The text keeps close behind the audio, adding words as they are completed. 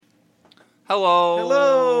Hello.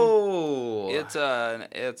 Hello. It's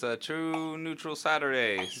a True Neutral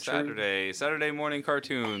Saturday. Saturday morning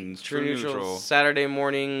cartoons. True Neutral. Saturday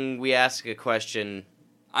morning, we ask a question.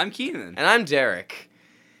 I'm Keenan. And I'm Derek.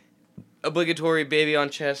 Obligatory baby on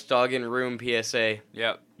chest, dog in room PSA.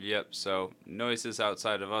 Yep. So noises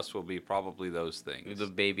outside of us will be probably those things. The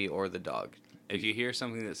baby or the dog. If you hear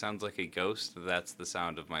something that sounds like a ghost, that's the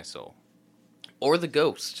sound of my soul. Or the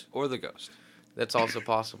ghost. That's also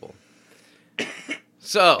possible.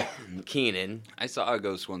 So, Keenan. I saw a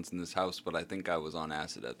ghost once in this house, but I think I was on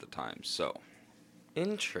acid at the time, so.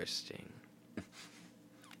 Interesting.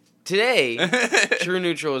 Today, True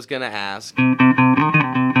Neutral is going to ask...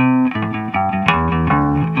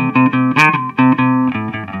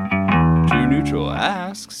 True Neutral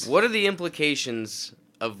asks... What are the implications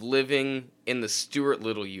of living in the Stuart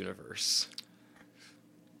Little universe?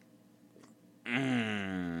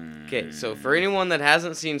 Okay, so for anyone that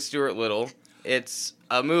hasn't seen Stuart Little, it's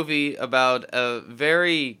a movie about a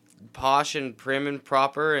very posh and prim and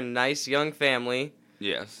proper and nice young family.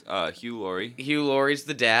 Yes, Hugh Laurie. Hugh Laurie's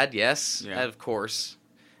the dad, yes, yeah. Of course.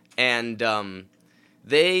 And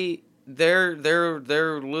their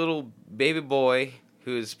little baby boy,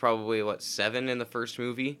 who's probably 7 in the first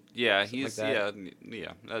movie. Yeah, he's that.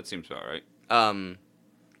 Yeah, that seems about right.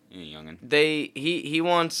 Youngin. He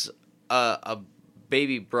wants a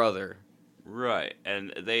baby brother. Right,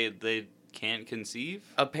 and they can't conceive?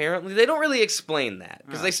 Apparently, they don't really explain that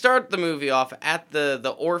because they start the movie off at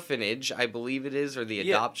the orphanage, I believe it is, or the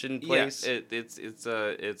adoption place. Yeah, it's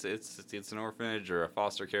an orphanage or a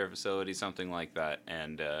foster care facility, something like that,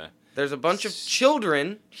 and there's a bunch of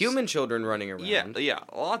children, human children, running around. Yeah,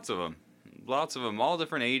 lots of them, all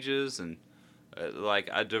different ages, and like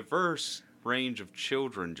a diverse range of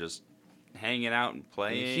children just hanging out and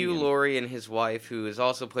playing. Hugh Laurie and his wife, who is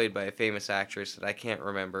also played by a famous actress that I can't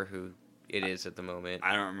remember who it is at the moment.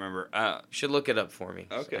 I don't remember. You should look it up for me.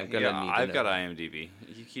 Okay. I've got IMDb.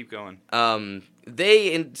 You keep going.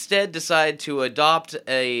 They instead decide to adopt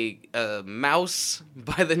a mouse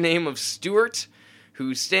by the name of Stuart,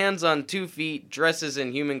 who stands on 2 feet, dresses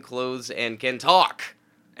in human clothes, and can talk.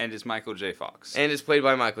 And is Michael J. Fox. And is played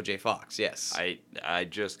by Michael J. Fox, yes. I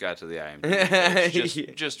just got to the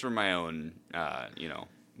IMDb. just for my own,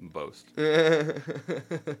 boast.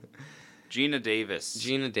 Gina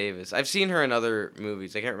Davis. I've seen her in other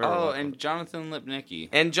movies. I can't remember. Oh, and Jonathan Lipnicki.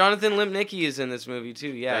 And Jonathan Lipnicki is in this movie, too.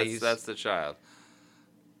 Yeah, that's the child.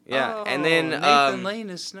 Yeah, and then... Nathan Lane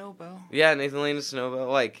is Snowbell. Yeah, Nathan Lane is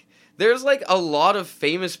Snowbell. There's, a lot of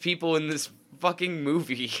famous people in this fucking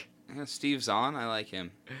movie. Steve Zahn, I like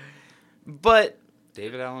him. But...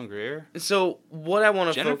 David Alan Grier? So, what I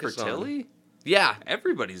want to focus on... Jennifer Tilly? Yeah.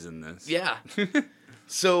 Everybody's in this. Yeah.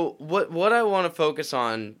 So, what I want to focus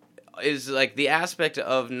on is, the aspect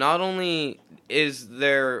of not only is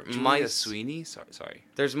there mice... Sweeney? Sorry.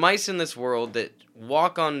 There's mice in this world that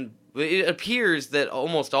walk on... It appears that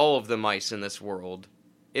almost all of the mice in this world,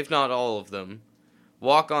 if not all of them,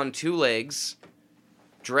 walk on 2 legs,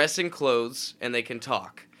 dress in clothes, and they can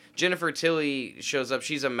talk. Jennifer Tilly shows up.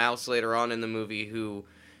 She's a mouse later on in the movie who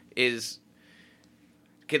is...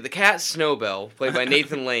 The cat Snowbell, played by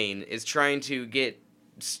Nathan Lane, is trying to get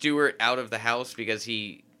Stuart out of the house because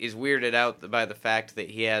he is weirded out by the fact that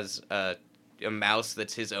he has a mouse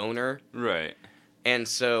that's his owner. Right. And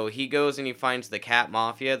so he goes and he finds the cat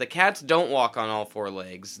mafia. The cats don't walk on all 4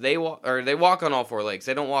 legs. They walk on all 4 legs.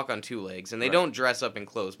 They don't walk on 2 legs, and they don't dress up in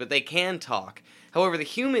clothes, but they can talk. However, the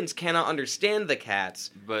humans cannot understand the cats,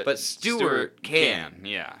 but Stuart can.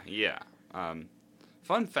 Yeah.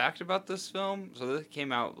 Fun fact about this film, so this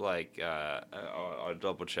came out I'll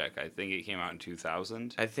double check. I think it came out in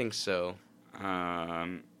 2000. I think so.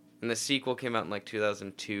 And the sequel came out in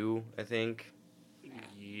 2002, I think.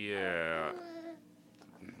 Yeah.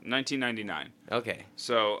 1999. Okay.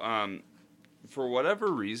 So, for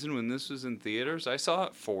whatever reason, when this was in theaters, I saw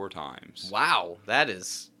it 4 times. Wow, that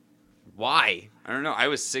is... Why? I don't know. I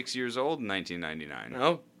was 6 years old in 1999.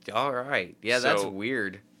 Oh, all right. Yeah, that's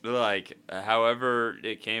weird. However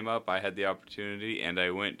it came up, I had the opportunity, and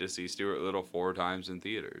I went to see Stuart Little 4 times in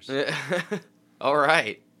theaters. All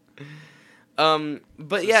right. But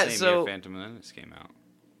it's yeah, the same so... year Phantom Menace came out.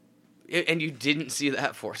 And you didn't see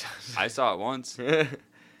that 4 times. I saw it once.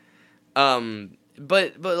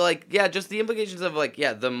 But just the implications of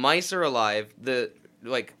the mice are alive, the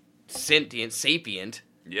sentient, sapient.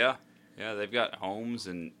 Yeah, they've got homes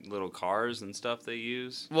and little cars and stuff they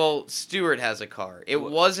use. Well, Stuart has a car. It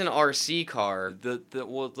was an RC car. The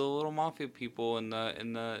little mafia people in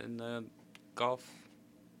the golf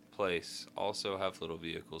place also have little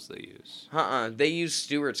vehicles they use? They use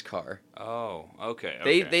Stuart's car. Oh, okay.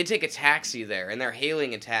 They take a taxi there, and they're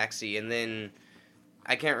hailing a taxi, and then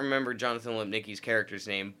I can't remember Jonathan Lipnicki's character's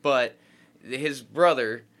name, but his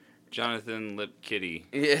brother, Jonathan Lipkitty.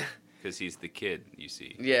 yeah, Because he's the kid, you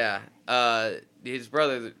see. yeah, his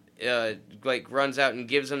brother like runs out and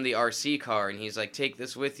gives him the RC car, and he's like, "Take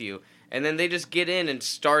this with you." And then they just get in and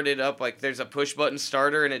start it up. Like there's a push button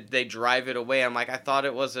starter, and they drive it away. I'm like, I thought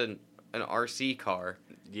it was an RC car.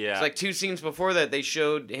 Yeah. It's like 2 scenes before that, they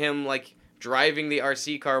showed him like driving the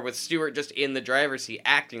RC car with Stuart just in the driver's seat,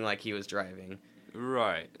 acting like he was driving.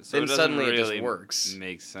 Right. So Then it doesn't suddenly it really just works.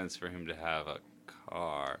 Makes sense for him to have a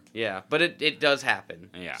car. Yeah, but it does happen.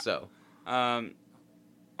 Yeah. So. All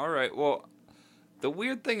right. Well, the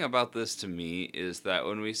weird thing about this to me is that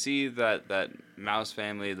when we see that mouse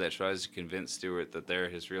family that tries to convince Stuart that they're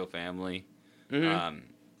his real family, Mm-hmm.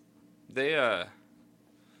 they are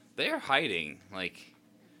hiding. Like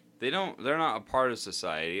they're not a part of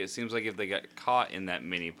society. It seems like if they got caught in that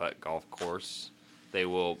mini putt golf course, they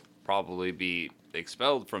will probably be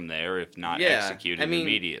expelled from there if not executed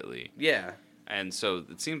immediately. Yeah. And so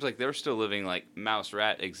it seems like they're still living like mouse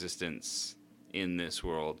rat existence in this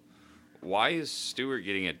world. Why is Stuart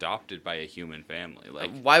getting adopted by a human family?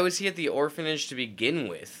 Like, Why was he at the orphanage to begin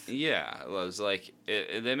with? yeah, it was like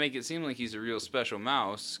they make it seem like he's a real special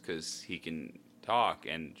mouse because he can talk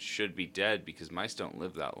and should be dead because mice don't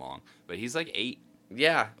live that long. But he's like 8.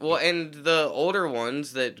 Yeah. Well, and the older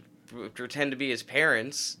ones that pretend to be his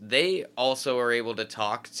parents, they also are able to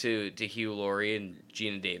talk to Hugh Laurie and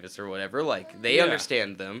Gina Davis or whatever. Like, they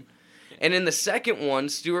understand them. And in the second one,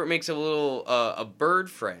 Stuart makes a little a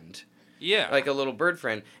bird friend. Yeah. Like a little bird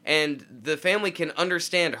friend. And the family can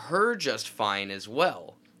understand her just fine as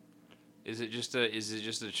well. Is it just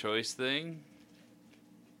a choice thing?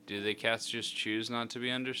 Do the cats just choose not to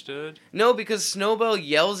be understood? No, because Snowbell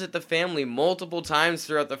yells at the family multiple times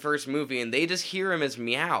throughout the first movie, and they just hear him as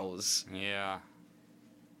meows. Yeah.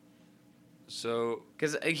 So...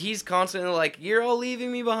 Because he's constantly like, "You're all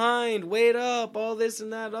leaving me behind, wait up, all this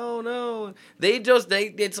and that, oh no."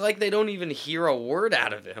 It's like they don't even hear a word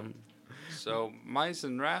out of him. So, mice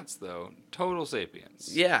and rats, though, total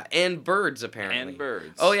sapiens. Yeah, and birds, apparently. And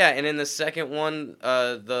birds. Oh, yeah, and in the second one,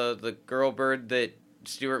 the girl bird that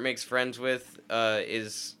Stuart makes friends with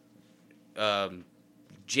is...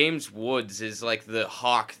 James Woods is like the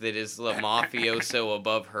hawk that is the mafioso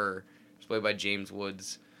above her. It's played by James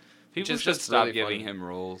Woods. People should stop giving him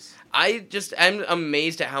roles. I'm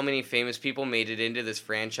amazed at how many famous people made it into this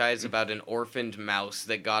franchise about an orphaned mouse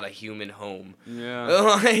that got a human home. Yeah.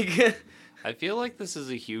 Like... I feel like this is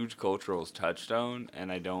a huge cultural touchstone,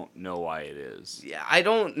 and I don't know why it is. Yeah, I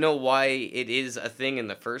don't know why it is a thing in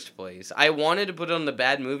the first place. I wanted to put it on the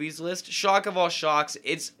bad movies list. Shock of all shocks,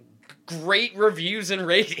 it's great reviews and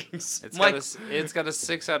ratings. It's got a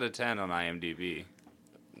 6 out of 10 on IMDb.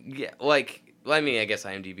 Yeah, like... Well, I mean, I guess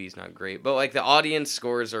IMDb's not great, but like the audience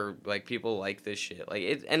scores are like people like this shit. Like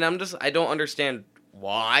it, and I don't understand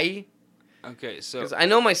why. Okay, so Because I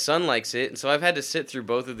know my son likes it, and so I've had to sit through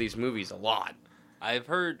both of these movies a lot. I've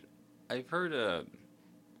heard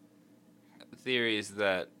theories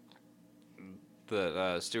that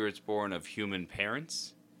Stuart's born of human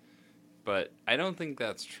parents, but I don't think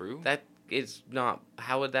that's true. That is not.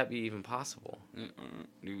 How would that be even possible?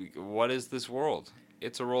 What is this world?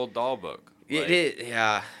 It's a Roald Dahl book. It is,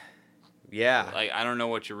 yeah. Yeah. Like, I don't know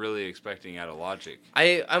what you're really expecting out of logic.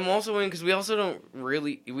 I'm also wondering, because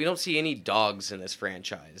we don't see any dogs in this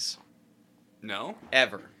franchise. No?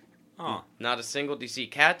 Ever. Huh. Not a single. Do you see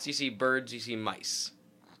cats, you see birds, you see mice.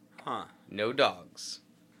 Huh. No dogs.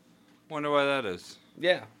 Wonder why that is.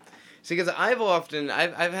 Yeah. See, because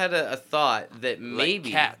I've had a thought that maybe...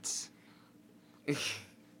 Like cats.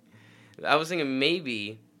 I was thinking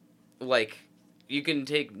maybe, like... You can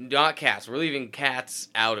take, not cats, we're leaving cats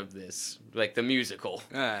out of this, like the musical.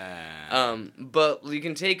 But you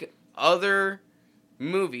can take other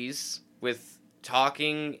movies with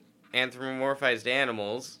talking anthropomorphized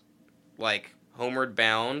animals, like Homeward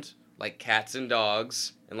Bound, like Cats and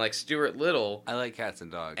Dogs, and like Stuart Little. I like Cats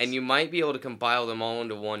and Dogs. And you might be able to compile them all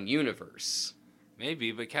into one universe.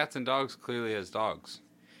 Maybe, but Cats and Dogs clearly has dogs.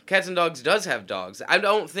 Cats and Dogs does have dogs. I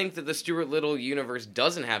don't think that the Stuart Little universe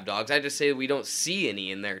doesn't have dogs. I just say we don't see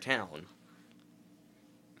any in their town.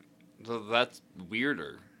 So that's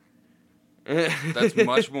weirder. That's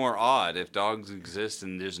much more odd if dogs exist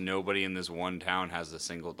and there's nobody in this one town has a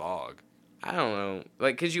single dog. I don't know.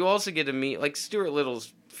 Like, because you also get to meet, like, Stuart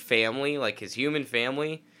Little's family, like his human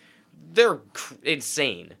family. They're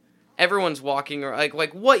insane. Everyone's walking around.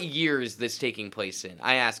 Like, what year is this taking place in?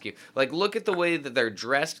 I ask you. Like, look at the way that they're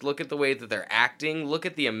dressed. Look at the way that they're acting. Look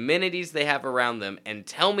at the amenities they have around them. And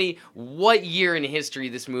tell me what year in history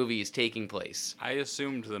this movie is taking place. I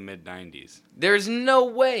assumed the mid-90s. There's no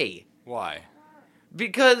way. Why?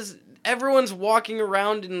 Because everyone's walking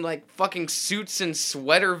around in, like, fucking suits and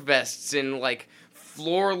sweater vests and, like,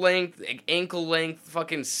 floor length, like, ankle length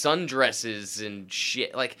fucking sundresses and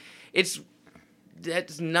shit. Like,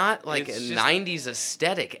 that's not like It's a just- 90s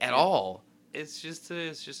aesthetic at all. It's just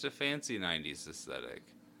a fancy 90s aesthetic.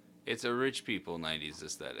 It's a rich people 90s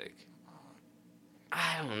aesthetic.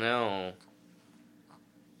 I don't know.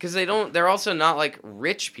 Because they're also not like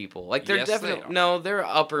rich people. Like they're Yes, definitely, they are. no, they're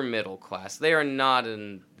upper middle class. They are not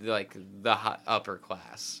in like the upper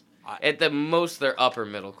class. At the most, they're upper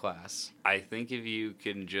middle class. I think if you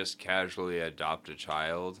can just casually adopt a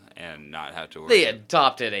child and not have to worry. They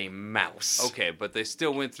adopted a mouse. Okay, but they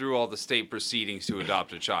still went through all the state proceedings to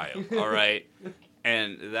adopt a child, all right?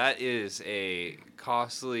 And that is a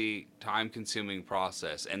costly, time-consuming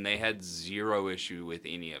process, and they had zero issue with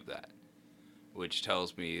any of that, which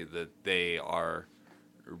tells me that they are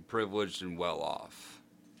privileged and well off.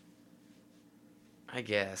 I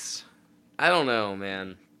guess. I don't know,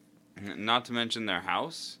 man. Not to mention their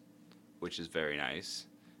house, which is very nice,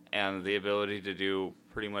 and the ability to do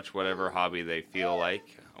pretty much whatever hobby they feel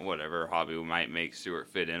like, whatever hobby might make Stuart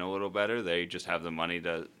fit in a little better. They just have the money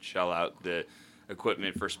to shell out the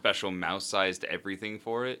equipment for special mouse-sized everything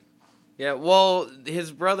for it. Yeah, well,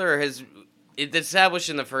 his brother has... It's established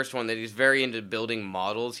in the first one that he's very into building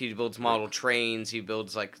models. He builds model trains. He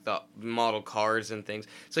builds, like, the model cars and things.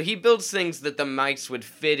 So he builds things that the mice would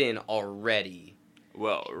fit in already.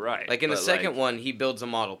 Well, right. Like, in the but, second one, he builds a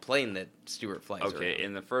model plane that Stuart flies Okay, around.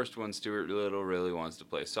 in the first one, Stuart Little really wants to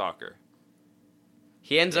play soccer.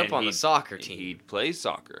 He ends up And on the soccer team. He plays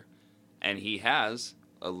soccer. And he has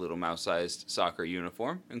a little mouse-sized soccer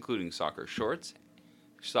uniform, including soccer shorts,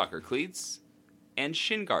 soccer cleats, and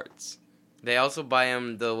shin guards. They also buy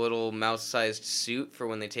him the little mouse-sized suit for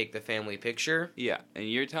when they take the family picture. Yeah, and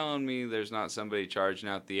you're telling me there's not somebody charging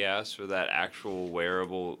out the ass for that actual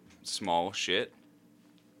wearable small shit?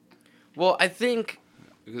 Well, I think...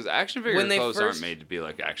 Because action figure When they clothes first- aren't made to be,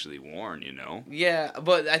 like, actually worn, you know? Yeah,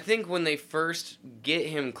 but I think when they first get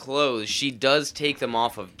him clothes, she does take them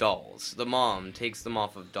off of dolls. The mom takes them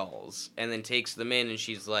off of dolls and then takes them in and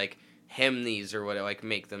she's like, hem these or whatever, like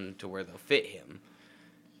make them to where they'll fit him.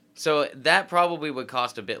 So that probably would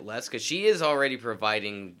cost a bit less because she is already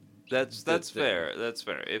providing... That's fair. That's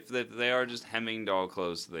fair. If they are just hemming doll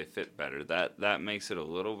clothes so they fit better, that makes it a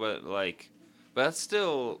little bit, like... But that's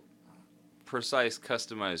still precise,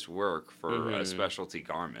 customized work for a specialty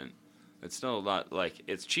garment. It's still not, like...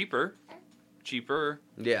 It's cheaper.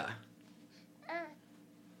 Yeah.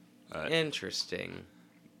 Uh, Interesting.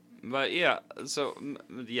 But yeah, so,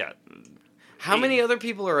 yeah. How many other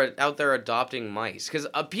people are out there adopting mice? Because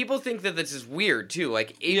people think that this is weird, too.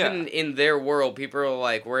 Like, even in their world, people are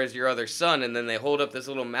like, where's your other son? And then they hold up this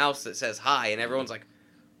little mouse that says hi, and everyone's like,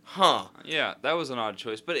 huh. Yeah, that was an odd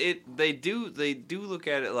choice. But they do look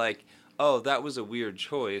at it like, oh, that was a weird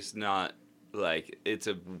choice, not like it's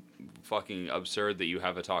a fucking absurd that you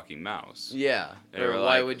have a talking mouse. Yeah. They Or were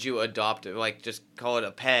why like- would you adopt it? Like, just call it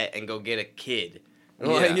a pet and go get a kid. Yeah,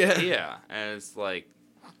 Like, yeah. And it's like,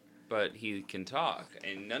 but he can talk.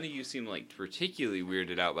 And none of you seem like particularly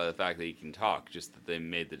weirded out by the fact that he can talk, just that they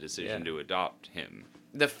made the decision to adopt him.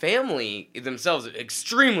 The family themselves are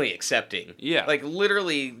extremely accepting. Yeah. Like,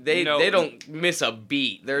 literally, they don't miss a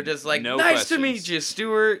beat. They're just like, No nice to questions. meet you,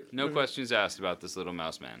 Stuart. No questions asked about this little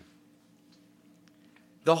mouse man.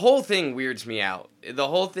 The whole thing weirds me out. The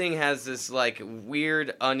whole thing has this, like,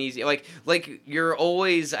 weird, uneasy... Like you're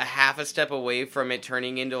always a half a step away from it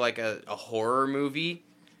turning into, like, a horror movie.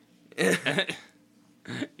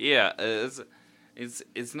 Yeah,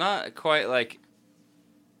 it's not quite like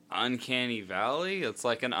Uncanny Valley. It's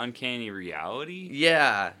like an uncanny reality.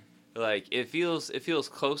 Yeah. Like it feels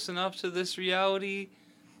close enough to this reality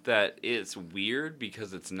that it's weird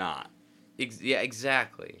because it's not. Yeah,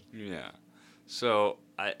 exactly. Yeah. So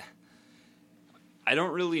I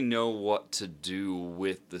don't really know what to do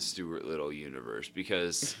with the Stuart Little universe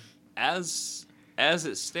because as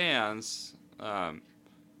it stands,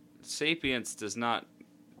 sapience does not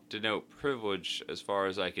denote privilege as far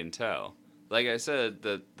as I can tell. Like I said,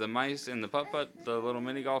 the mice in the putt-putt, the little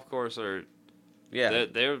mini golf course are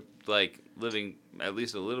they're like living at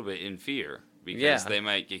least a little bit in fear because they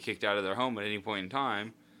might get kicked out of their home at any point in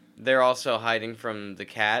time. They're also hiding from the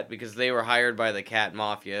cat because they were hired by the cat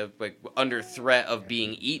mafia, like under threat of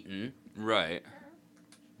being eaten. Right.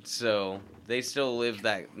 So they still live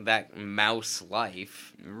that mouse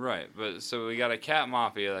life. Right, but so we got a cat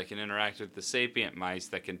mafia that can interact with the sapient mice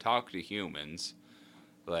that can talk to humans.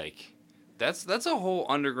 Like, that's a whole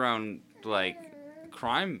underground like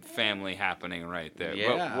crime family happening right there.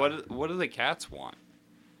 Yeah. But what do the cats want?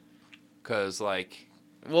 Cause like,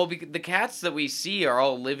 Well, the cats that we see are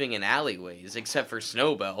all living in alleyways, except for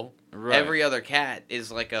Snowbell. right. Every other cat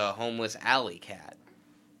is like a homeless alley cat.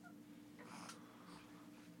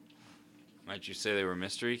 Might you say they were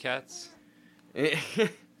mystery cats?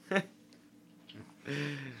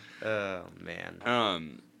 Oh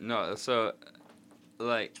man. No. So,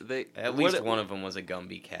 like they At least one of them was a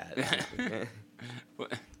Gumby cat. yeah,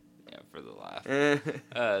 for the laugh.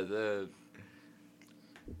 The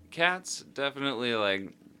cats definitely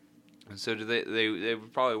like. So do they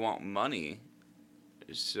would probably want money,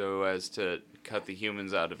 so as to cut the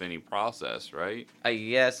humans out of any process, right?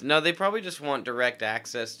 Yes. No, they probably just want direct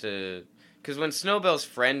access to. Because when Snowbell's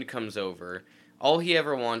friend comes over, all he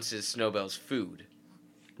ever wants is Snowbell's food.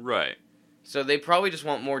 Right. So they probably just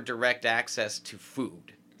want more direct access to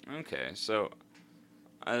food. Okay, so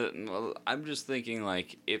I'm just thinking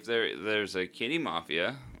like if there's a kitty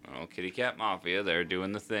mafia, kitty cat mafia, they're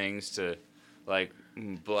doing the things to like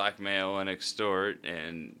blackmail and extort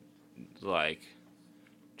and like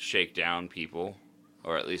shake down people,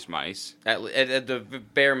 or at least mice. At the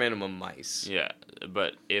bare minimum, mice. Yeah,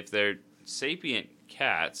 but if they're sapient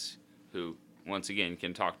cats who once again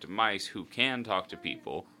can talk to mice who can talk to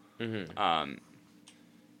people,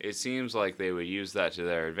 it seems like they would use that to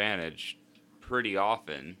their advantage pretty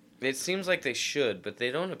often. It seems like they should, but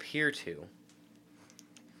they don't appear to.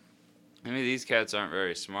 I mean, these cats aren't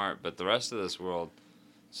very smart, but the rest of this world,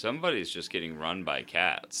 somebody's just getting run by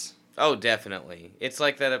cats. Oh, definitely. It's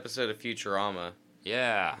like that episode of Futurama.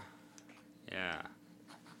 Yeah. Yeah.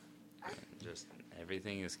 Just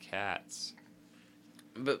everything is cats.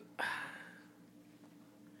 But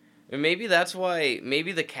maybe that's why.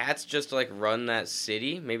 Maybe the cats just like run that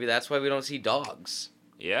city. Maybe that's why we don't see dogs.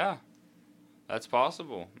 Yeah. That's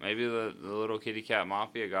possible. Maybe the little kitty cat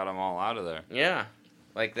mafia got them all out of there. Yeah.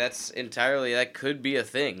 Like that could be a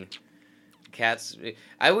thing. Cats.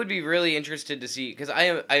 I would be really interested to see, because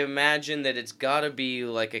I imagine that it's gotta be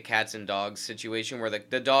like a cats and dogs situation where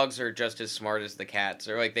the dogs are just as smart as the cats,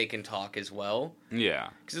 or like they can talk as well. Yeah.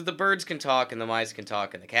 Because if the birds can talk and the mice can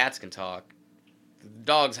talk and the cats can talk, the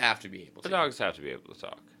dogs have to be able to. The dogs have to be able to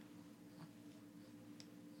talk.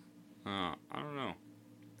 I don't know.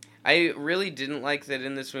 I really didn't like that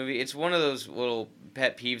in this movie. It's one of those little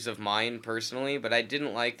pet peeves of mine personally, but I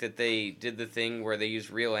didn't like that they did the thing where they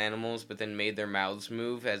used real animals but then made their mouths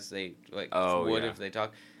move as they would if they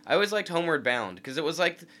talk. I always liked Homeward Bound because it was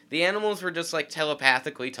like the animals were just like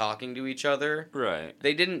telepathically talking to each other. Right.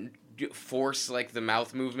 They didn't force like the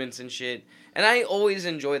mouth movements and shit. And I always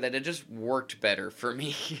enjoyed that. It just worked better for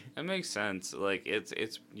me. That makes sense. Like it's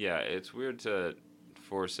weird to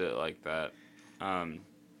force it like that.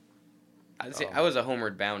 I was a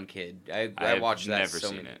Homeward Bound kid. I watched that. Never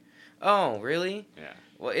seen it. Oh, really? Yeah.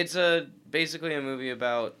 Well, it's basically a movie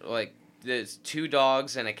about like there's two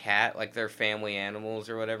dogs and a cat, like they're family animals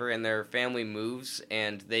or whatever, and their family moves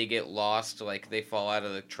and they get lost, like they fall out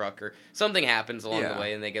of the truck or something happens along the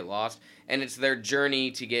way and they get lost, and it's their journey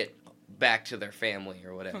to get back to their family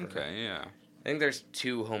or whatever. Okay, yeah. I think there's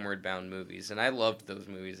 2 Homeward Bound movies, and I loved those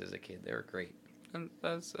movies as a kid. They were great. And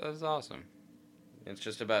that's awesome. It's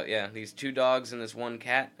just about, these 2 dogs and this one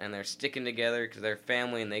cat, and they're sticking together because they're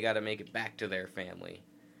family, and they got to make it back to their family.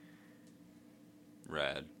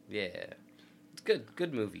 Rad. Yeah. It's good.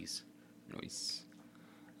 Good movies. Nice.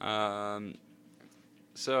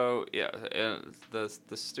 So, yeah, the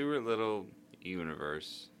Stuart Little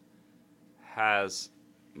Universe has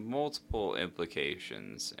multiple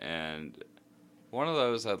implications, and one of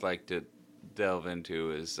those I'd like to delve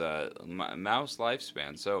into is mouse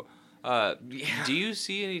lifespan. So, do you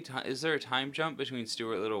see any time? Is there a time jump between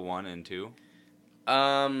Stuart Little 1 and 2?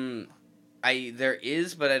 There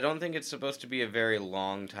is, but I don't think it's supposed to be a very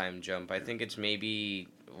long time jump. I think it's maybe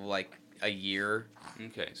like a year.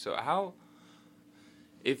 Okay, so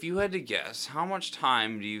if you had to guess, how much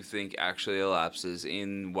time do you think actually elapses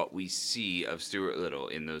in what we see of Stuart Little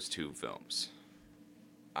in those 2 films?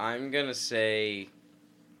 I'm gonna say,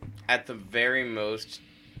 at the very most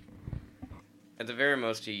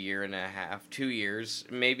a year and a half, 2 years.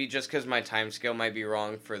 Maybe just because my time scale might be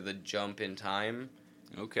wrong for the jump in time.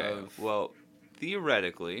 Okay, well,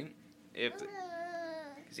 theoretically,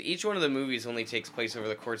 because each one of the movies only takes place over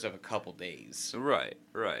the course of a couple days. Right.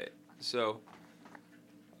 So,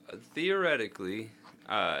 theoretically,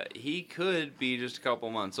 he could be just a couple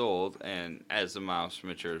months old, and as the mouse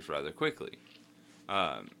matures rather quickly.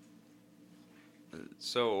 Um,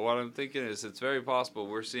 so what I'm thinking is it's very possible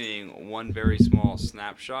we're seeing one very small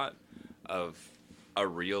snapshot of a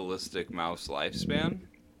realistic mouse lifespan,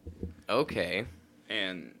 Okay.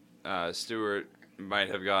 and Stuart might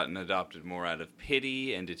have gotten adopted more out of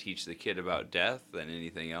pity and to teach the kid about death than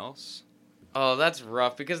anything else. Oh, that's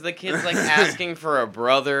rough because the kid's like asking for a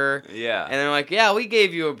brother. Yeah. And they're like, yeah, we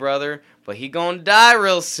gave you a brother, but he gonna die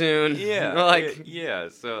real soon. Yeah. Like, yeah.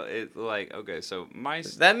 So it's like, okay, so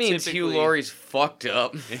mice. that means Hugh Laurie's fucked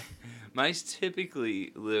up. Mice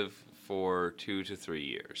typically live for 2 to 3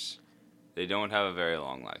 years. They don't have a very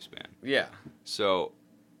long lifespan. Yeah. So,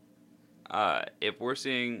 if we're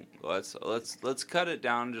seeing, let's cut it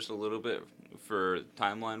down just a little bit for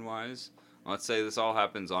timeline wise. Let's say this all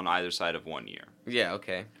happens on either side of 1 year. Yeah,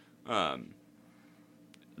 okay.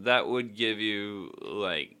 That would give you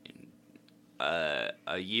like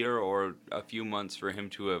a year or a few months for him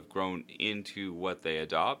to have grown into what they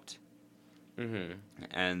adopt. Mm-hmm.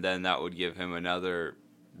 And then that would give him another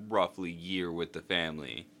roughly year with the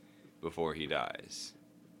family before he dies.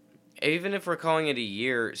 Even if we're calling it a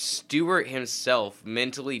year, Stuart himself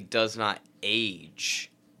mentally does not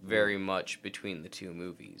age very much between the two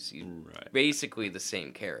movies. He's basically the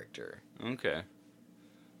same character. Okay.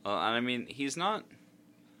 Well, and I mean, he's not,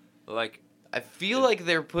 like... I feel like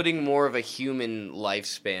they're putting more of a human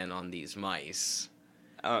lifespan on these mice.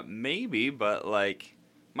 Maybe, but, like,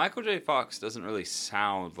 Michael J. Fox doesn't really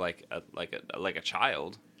sound like a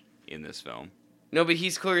child in this film. No, but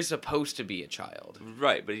he's clearly supposed to be a child.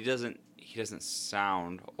 Right, but he doesn't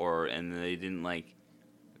sound, and they didn't, like...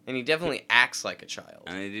 And he definitely acts like a child.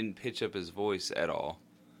 And they didn't pitch up his voice at all.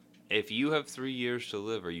 If you have 3 years to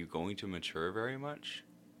live, are you going to mature very much?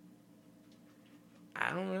 I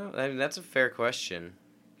don't know. I mean, that's a fair question.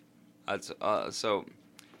 That's so.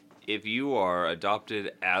 If you are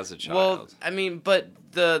adopted as a child, well, I mean, but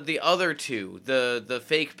the other two, the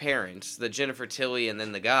fake parents, the Jennifer Tilly and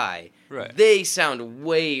then the guy, right? They sound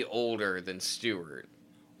way older than Stuart.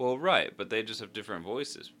 Well, right, but they just have different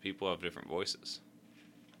voices. People have different voices.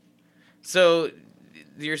 So,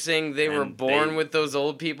 you're saying they were born with those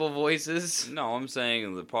old people voices? No, I'm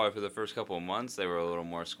saying that probably for the first couple of months they were a little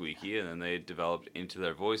more squeaky, and then they developed into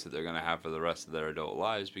their voice that they're going to have for the rest of their adult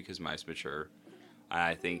lives because mice mature. And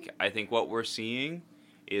I think what we're seeing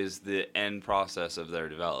is the end process of their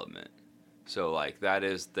development. So, like, that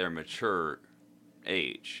is their mature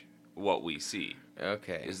age, what we see.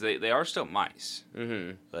 Okay. Is they are still mice.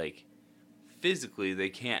 Mm-hmm. Like, physically, they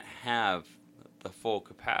can't have the full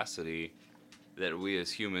capacity that we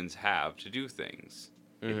as humans have to do things.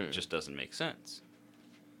 Mm-hmm. It just doesn't make sense.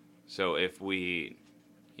 So if we,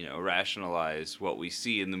 rationalize what we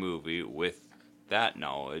see in the movie with that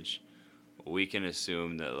knowledge, we can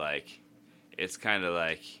assume that, like, it's kind of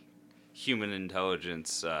like human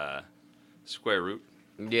intelligence square root.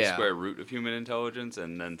 Yeah. Square root of human intelligence,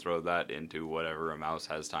 and then throw that into whatever a mouse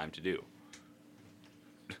has time to do.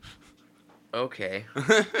 Okay.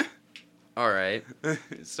 All right.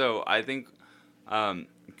 So I think,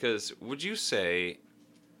 because would you say,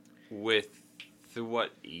 with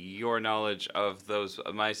what your knowledge of those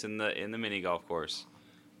mice in the mini golf course,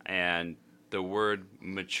 and the word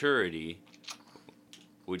maturity,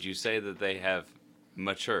 would you say that they have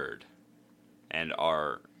matured, and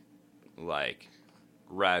are like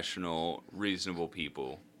rational, reasonable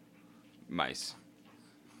people, mice,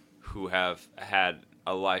 who have had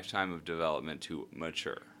a lifetime of development to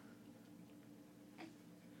mature?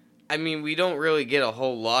 I mean, we don't really get a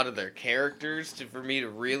whole lot of their characters for me to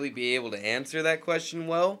really be able to answer that question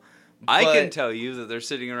well. I can tell you that they're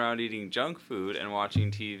sitting around eating junk food and watching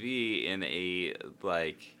TV in a,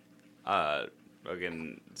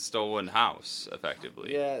 fucking stolen house,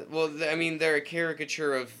 effectively. Yeah, well, I mean, they're a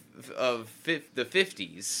caricature of the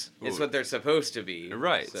 50s. It's what they're supposed to be.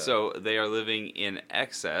 Right, so they are living in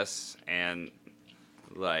excess and,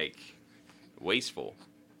 wasteful.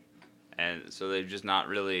 And so they've just not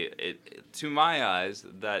really... to my eyes,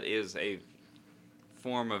 that is a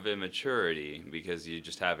form of immaturity, because you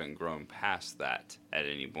just haven't grown past that at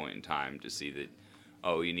any point in time to see that,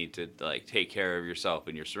 you need to, take care of yourself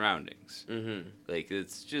and your surroundings. Mm-hmm.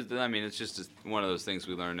 It's just one of those things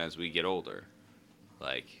we learn as we get older.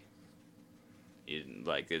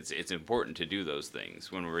 It's important to do those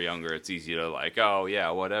things. When we're younger, it's easy to, oh,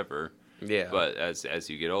 yeah, whatever. Yeah. But as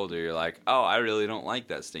you get older, you're like, oh, I really don't like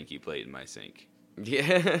that stinky plate in my sink.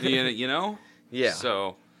 Yeah. you know? Yeah.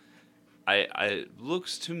 So, it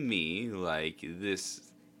looks to me like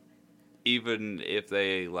this, even if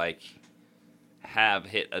they, have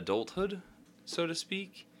hit adulthood, so to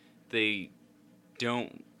speak, they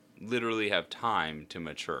don't literally have time to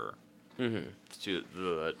mature to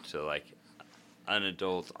like an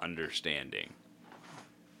adult understanding.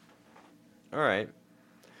 All right.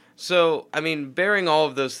 So, I mean, bearing all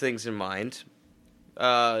of those things in mind,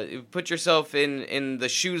 put yourself in the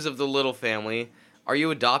shoes of the Little family. Are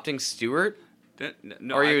you adopting Stuart?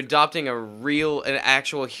 No, or are you adopting an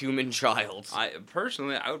actual human child? I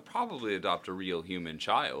would probably adopt a real human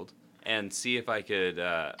child and see if I could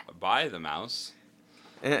buy the mouse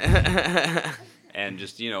and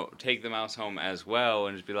just, take the mouse home as well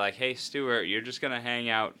and just be like, hey, Stuart, you're just going to hang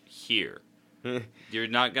out here. You're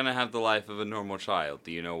not going to have the life of a normal child.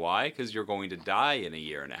 Do you know why? Because you're going to die in a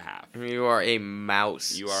year and a half. You are a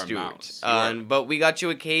mouse, You are Stuart. a mouse. But we got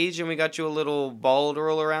you a cage, and we got you a little ball to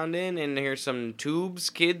roll around in, and here's some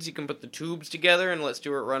tubes. Kids, you can put the tubes together and let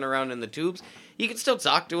Stuart run around in the tubes. You can still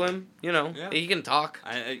talk to him, Yeah. He can talk.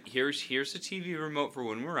 Here's a TV remote for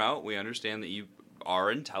when we're out. We understand that you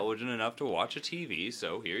are intelligent enough to watch a TV,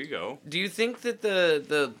 so here you go. Do you think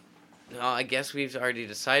that I guess we've already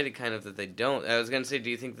decided kind of that they don't. I was going to say, do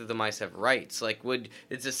you think that the mice have rights? Like,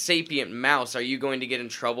 it's a sapient mouse. Are you going to get in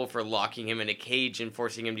trouble for locking him in a cage and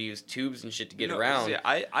forcing him to use tubes and shit to get around? See,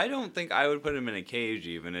 I don't think I would put him in a cage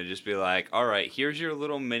even and just be like, all right, here's your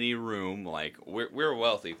little mini room. Like, we're a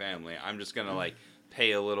wealthy family. I'm just going to, like,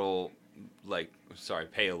 pay a little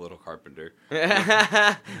carpenter.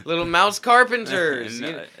 Little mouse carpenters.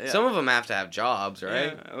 And, some of them have to have jobs,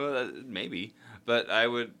 right? Yeah, well, maybe. But I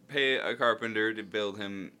would pay a carpenter to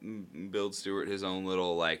build Stuart his own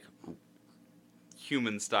little, like,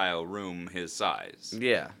 human-style room his size.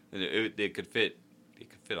 Yeah. And it could fit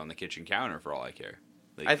on the kitchen counter for all I care.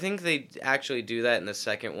 Like, I think they actually do that in the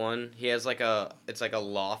second one. He has it's like a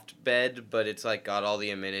loft bed, but it's like got all the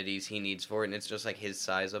amenities he needs for it, and it's just like his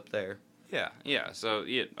size up there. Yeah. So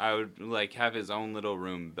I would like have his own little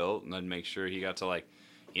room built, and then make sure he got to like,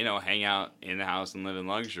 hang out in the house and live in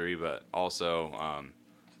luxury. But also,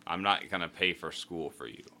 I'm not gonna pay for school for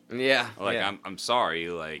you. Yeah. Like yeah. I'm sorry.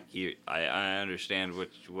 Like I understand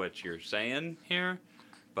what you're saying here,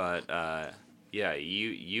 but yeah,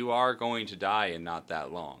 you are going to die in not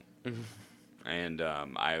that long. And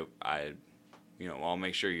I'll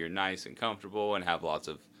make sure you're nice and comfortable and have lots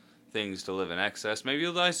of things to live in excess. Maybe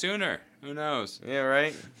you'll die sooner. Who knows? Yeah,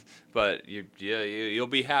 right. But you'll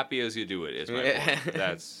be happy as you do it. Is my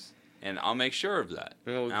point. And I'll make sure of that.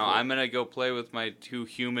 Oh, now cool. I'm gonna go play with my 2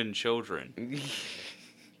 human children,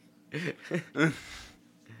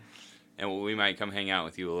 and we might come hang out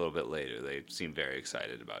with you a little bit later. They seem very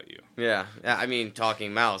excited about you. Yeah. I mean,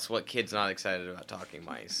 talking mouse. What kid's not excited about talking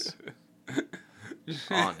mice?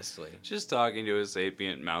 Honestly. Just talking to a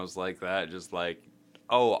sapient mouse like that, just like,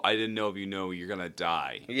 oh, I didn't know if you're gonna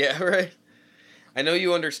die. Yeah, right. I know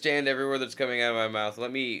you understand every word that's coming out of my mouth.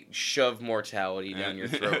 Let me shove mortality down your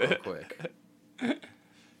throat real quick.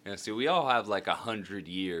 Yeah, see, we all have like 100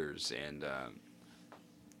 years, and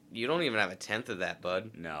you don't even have a tenth of that,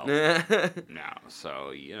 bud. No. No.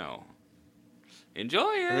 So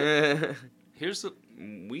enjoy it. Here's the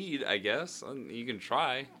weed, I guess. You can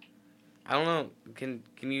try. I don't know. Can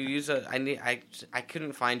you use I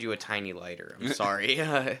couldn't find you a tiny lighter. I'm sorry.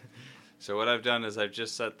 So what I've done is I've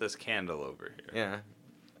just set this candle over here. Yeah.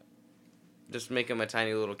 Just make him a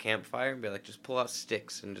tiny little campfire and be like, just pull out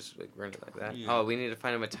sticks and just like run it like that. Yeah. Oh, we need to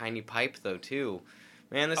find him a tiny pipe though too.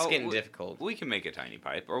 Man, this is getting difficult. We can make a tiny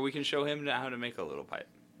pipe, or we can show him how to make a little pipe.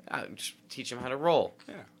 Just teach him how to roll.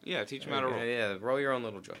 Yeah, teach him how to roll. Yeah, roll your own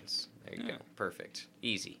little joints. There you go. Perfect.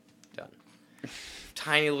 Easy. Done.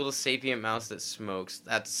 Tiny little sapient mouse that smokes.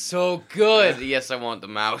 That's so good. Yes, I want the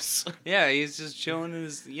mouse. Yeah, he's just chilling in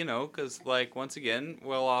his, because, like, once again,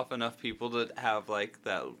 well off enough people to have, like,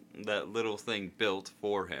 that little thing built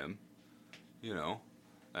for him,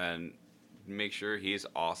 and make sure he's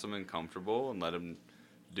awesome and comfortable and let him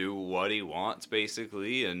do what he wants,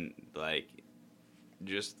 basically, and, like,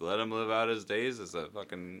 just let him live out his days as a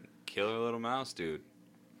fucking killer little mouse dude.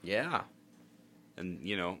 Yeah. And,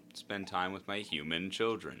 spend time with my human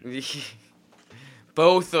children.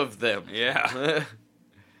 Both of them. Yeah.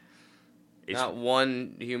 Not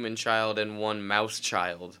one human child and one mouse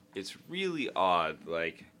child. It's really odd.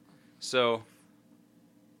 Like, so,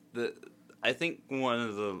 I think one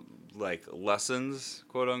of the, like, lessons,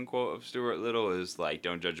 quote unquote, of Stuart Little is, like,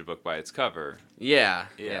 don't judge a book by its cover. Yeah.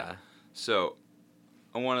 So,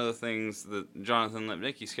 one of the things that Jonathan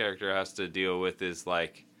Lipnicki's character has to deal with is,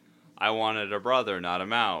 like, I wanted a brother, not a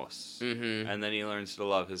mouse. Mm-hmm. And then he learns to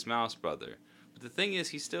love his mouse brother. But the thing is,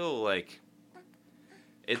 he's still, like,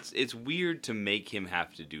 it's weird to make him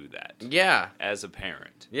have to do that. Yeah. As a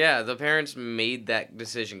parent. Yeah, the parents made that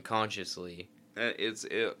decision consciously.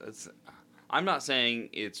 it's. I'm not saying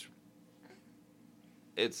it's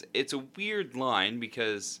a weird line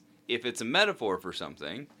because if it's a metaphor for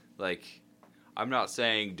something, like I'm not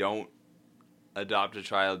saying don't adopt a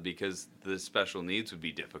child because the special needs would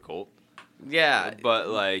be difficult. Yeah, But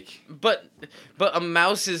like, but a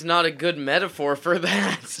mouse is not a good metaphor for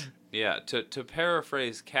that. yeah, to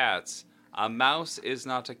paraphrase Cats, a mouse is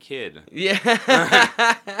not a kid. Yeah.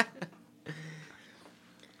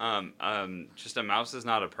 Just a mouse is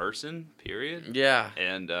not a person, period. Yeah.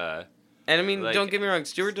 And I mean, like, don't get me wrong,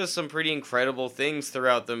 Stuart does some pretty incredible things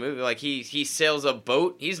throughout the movie. Like, he sails a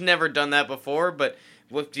boat. He's never done that before, but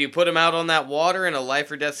if you put him out on that water in a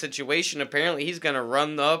life-or-death situation, apparently he's going to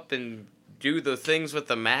run up and do the things with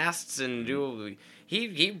the masts and do...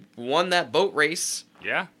 He won that boat race.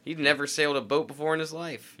 yeah, He'd never sailed a boat before in his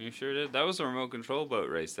life. he sure did. That was a remote control boat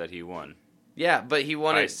race that he won. Yeah, but he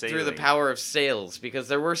won By it through the sailing. power of sails, because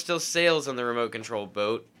there were still sails on the remote control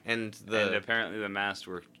boat, and And apparently the masts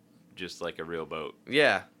were just like a real boat.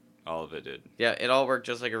 Yeah. All of it did. Yeah, it all worked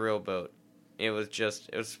just like a real boat. It was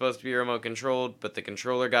supposed to be remote controlled, but the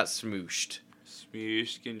controller got smooshed.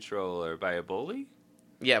 Smoosh controller by a bully?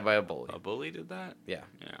 Yeah, by a bully. A bully did that? Yeah.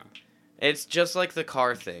 Yeah. It's just like the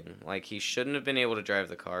car thing. Like, he shouldn't have been able to drive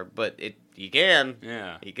the car, but he can.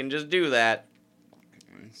 Yeah. He can just do that.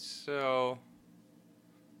 So,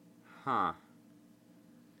 huh.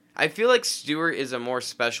 I feel like Stuart is a more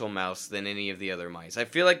special mouse than any of the other mice. I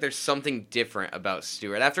feel like there's something different about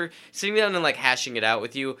Stuart. After sitting down and, like, hashing it out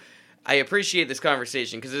with you, I appreciate this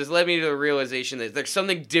conversation because it has led me to the realization that there's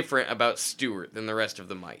something different about Stuart than the rest of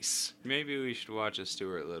the mice. Maybe we should watch a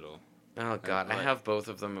Stuart Little. Oh, God. I have both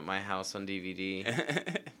of them at my house on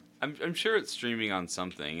DVD. I'm sure it's streaming on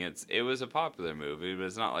something. It was a popular movie, but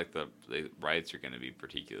it's not like the rights are going to be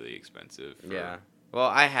particularly expensive. Yeah. Well,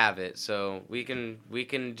 I have it, so we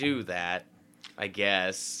can do that, I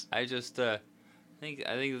guess. I just think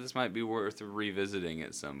this might be worth revisiting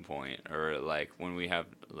at some point, or like when we have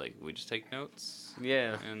we just take notes.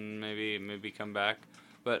 Yeah. And maybe come back,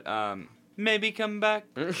 but maybe come back.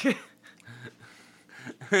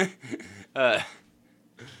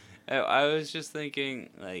 I was just thinking,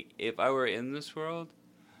 like, if I were in this world,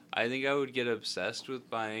 I think I would get obsessed with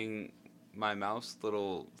buying my mouse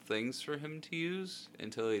little things for him to use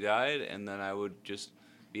until he died, and then I would just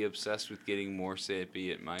be obsessed with getting more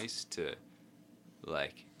sapient mice to,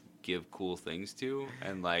 like, give cool things to,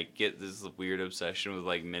 and, like, get this weird obsession with,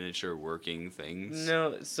 like, miniature working things.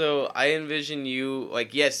 No, so I envision you,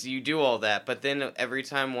 like, yes, you do all that, but then every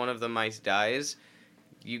time one of the mice dies,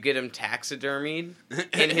 you get him taxidermied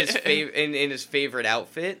in his in his favorite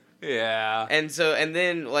outfit. Yeah. And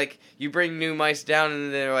then, like, you bring new mice down,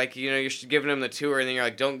 and they're like, you're giving them the tour, and then you're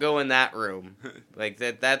like, don't go in that room. Like,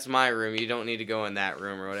 that's my room. You don't need to go in that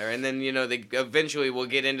room or whatever. And then, they eventually will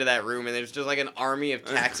get into that room, and there's just, like, an army of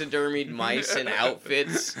taxidermied mice in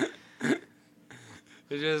outfits.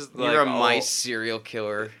 It's just You're a mice serial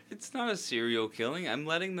killer. It's not a serial killing. I'm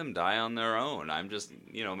letting them die on their own. I'm just,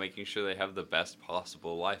 making sure they have the best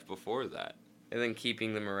possible life before that. And then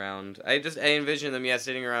keeping them around. I envision them,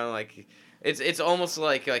 sitting around like it's almost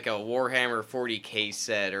like a Warhammer 40K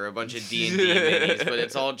set or a bunch of D&D minis, but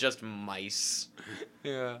it's all just mice.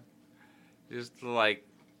 Yeah, just like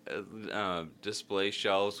display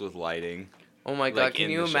shelves with lighting. Oh my god! Like, can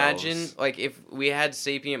in you the imagine shelves. like if we had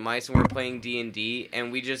sapient mice and we're playing D&D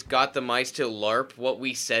and we just got the mice to LARP what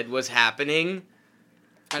we said was happening?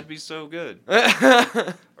 That'd be so good.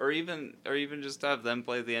 Or even just have them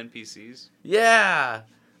play the NPCs. Yeah.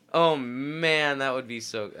 Oh man, that would be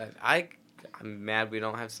so. I'm mad we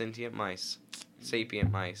don't have sentient mice,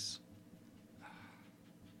 sapient mice.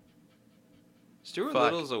 Stuart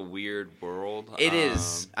Fuck. Little's a weird world. It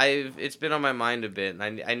is. It's been on my mind a bit,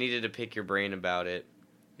 and I needed to pick your brain about it.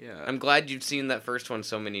 Yeah. I'm glad you've seen that first one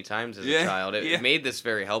so many times as a child. It made this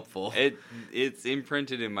very helpful. It's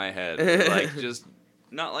imprinted in my head. Like, just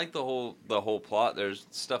not like the whole plot. There's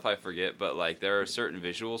stuff I forget, but like there are certain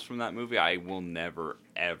visuals from that movie I will never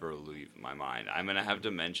ever leave my mind. I'm gonna have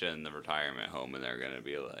dementia in the retirement home, and they're gonna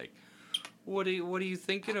be like, What are you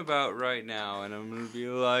thinking about right now? And I'm gonna be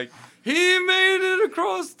like, he made it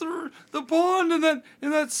across the pond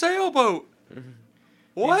in that sailboat.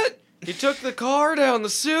 What? He took the car down the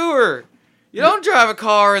sewer. You don't drive a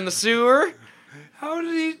car in the sewer. How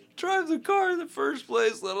did he drive the car in the first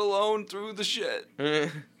place, let alone through the shit? I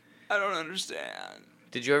don't understand.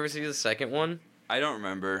 Did you ever see the second one? I don't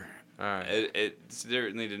remember. All right. It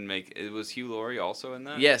certainly didn't make. It was Hugh Laurie also in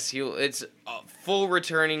that. Yes, it's a full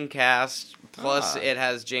returning cast. Plus, Ah. it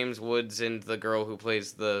has James Woods and the girl who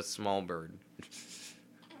plays the small bird.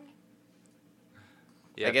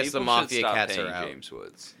 Yeah, I guess the people should Mafia stop Cats paying are out. James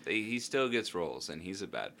Woods. He still gets roles, and he's a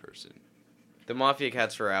bad person. The Mafia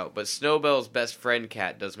Cats are out, but Snowbell's best friend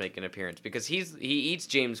cat does make an appearance because he eats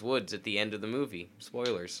James Woods at the end of the movie.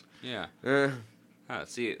 Spoilers. Yeah.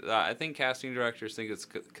 See, I think casting directors think it's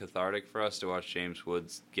cathartic for us to watch James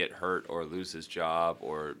Woods get hurt or lose his job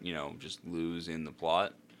or just lose in the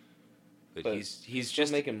plot. But he's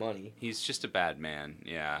just making money. He's just a bad man,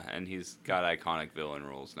 yeah, and he's got iconic villain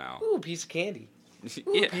roles now. Ooh, piece of candy.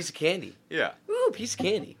 Ooh, Yeah. piece of candy. Yeah. Ooh, piece of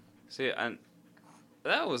candy. See, and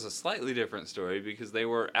that was a slightly different story because they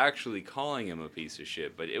were actually calling him a piece of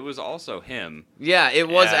shit, but it was also him. Yeah, it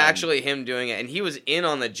was actually him doing it, and he was in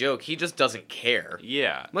on the joke. He just doesn't care.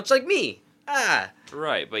 Yeah. Much like me.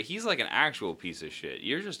 Right, but he's like an actual piece of shit.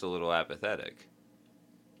 You're just a little apathetic.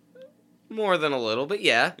 More than a little, but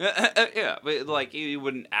yeah. Yeah, but like he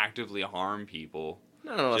wouldn't actively harm people.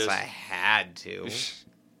 Not unless I had to.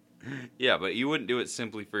 Yeah, but you wouldn't do it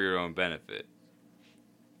simply for your own benefit.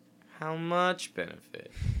 How much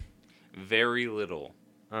benefit? Very little.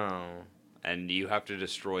 Oh. And you have to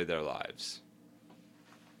destroy their lives.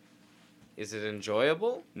 Is it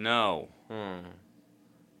enjoyable? No.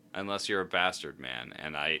 Unless you're a bastard man,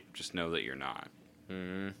 and I just know that you're not.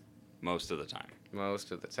 Most of the time.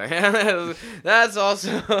 Most of the time. That's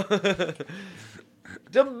also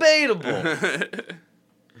debatable.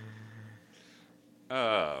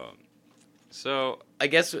 So I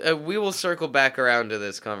guess we will circle back around to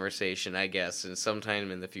this conversation, I guess, in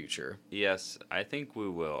sometime in the future. Yes, I think we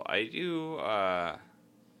will. I do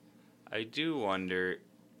wonder.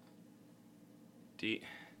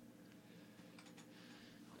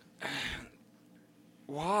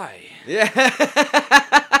 Why? Yeah.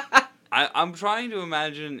 I'm trying to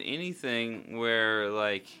imagine anything where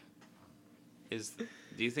like do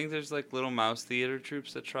you think there's like little mouse theater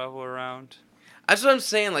troops that travel around? That's what I'm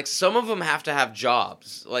saying. Like, some of them have to have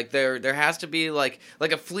jobs. Like, there has to be like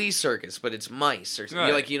a flea circus, but it's mice or something.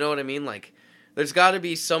 Right. Like, you know what I mean? Like, there's got to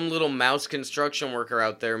be some little mouse construction worker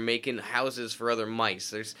out there making houses for other mice.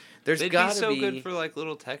 There's They'd got be to be so good for like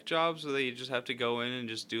little tech jobs where they just have to go in and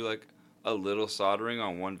just do like a little soldering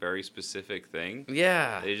on one very specific thing.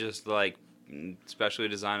 Yeah. They just like specially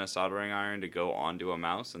design a soldering iron to go onto a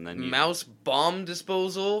mouse and then Mouse bomb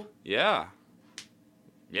disposal. Yeah.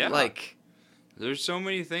 Yeah. Like, there's so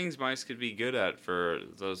many things mice could be good at for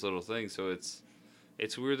those little things. So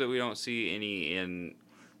it's weird that we don't see any in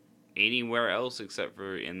anywhere else except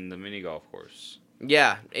for in the mini golf course.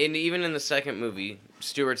 yeah, and even in the second movie,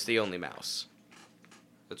 Stuart's the only mouse.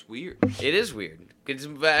 That's weird. It is weird.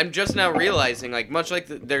 I'm just now realizing, like, much like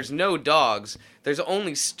there's no dogs, there's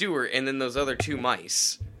only Stuart and then those other two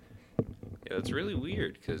mice. Yeah, it's really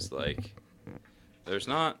weird because, like, there's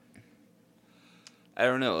not... I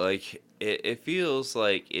don't know, like, it feels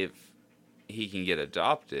like if he can get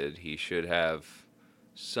adopted, he should have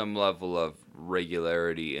some level of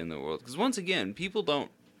regularity in the world. Because, once again, people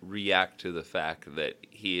don't react to the fact that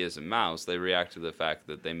he is a mouse. They react to the fact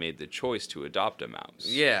that they made the choice to adopt a mouse.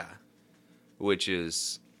 Yeah. Which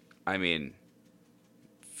is, I mean,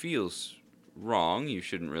 feels wrong. You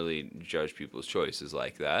shouldn't really judge people's choices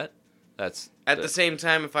like that. At the same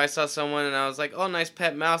time, if I saw someone and I was like, oh, nice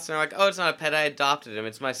pet mouse, and they're like, oh, it's not a pet, I adopted him,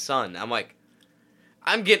 it's my son. I'm like,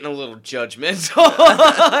 I'm getting a little judgmental.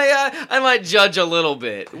 I might judge a little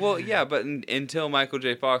bit. Well, yeah, but until Michael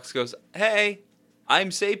J. Fox goes, hey,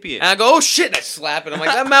 I'm sapient. And I go, oh, shit, and I slap it. I'm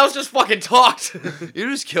like, that mouse just fucking talked. You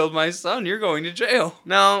just killed my son. You're going to jail.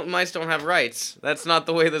 No, mice don't have rights. That's not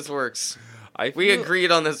the way this works. We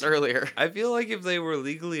agreed on this earlier. I feel like if they were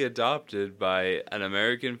legally adopted by an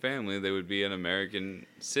American family, they would be an American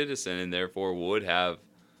citizen and therefore would have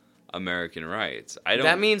American rights.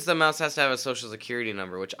 That means the mouse has to have a social security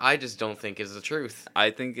number, which I just don't think is the truth.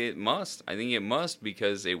 I think it must. I think it must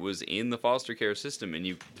because it was in the foster care system, and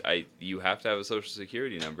you have to have a social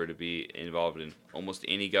security number to be involved in almost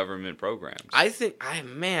any government programs. I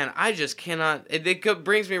just cannot. It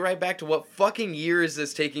brings me right back to what fucking year is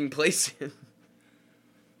this taking place in?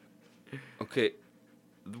 Okay,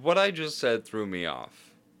 what I just said threw me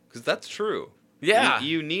off because that's true. Yeah.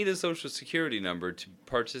 You need a social security number to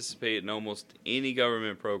participate in almost any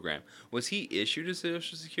government program. Was he issued a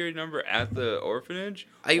social security number at the orphanage?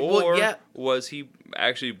 Was he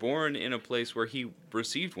actually born in a place where he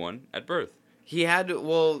received one at birth? He had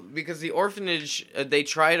to, because the orphanage, they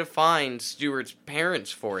try to find Stuart's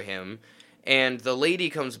parents for him, and the lady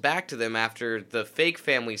comes back to them after the fake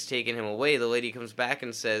family's taken him away. The lady comes back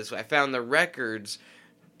and says, I found the records,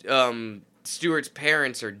 Stuart's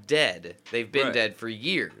parents are dead. They've been dead for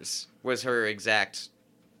years, was her exact,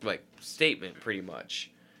 statement, pretty much.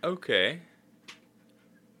 Okay.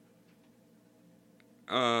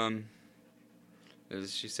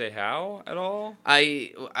 Does she say how at all?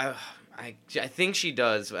 I think she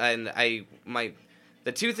does, and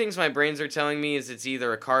the two things my brains are telling me is it's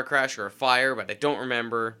either a car crash or a fire, but I don't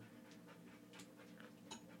remember.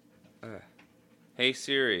 Hey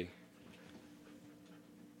Siri.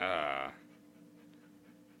 How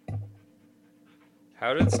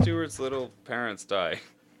did Stuart's little parents die?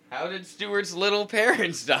 How did Stuart's little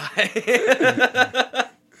parents die?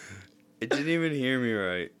 It didn't even hear me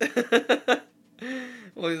right.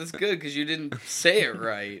 Well, that's good because you didn't say it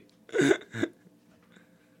right.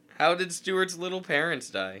 How did Stuart's little parents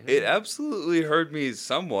die? It absolutely heard me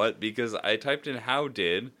somewhat because I typed in how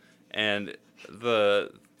did, and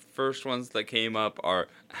the first ones that came up are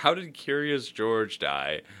how did Curious George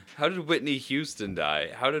die? How did Whitney Houston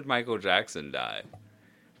die? How did Michael Jackson die?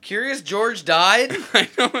 Curious George died? I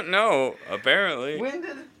don't know. Apparently. When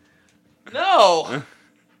did... No!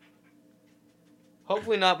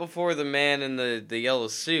 Hopefully not before the man in the yellow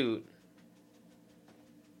suit.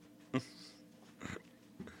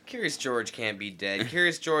 Curious George can't be dead.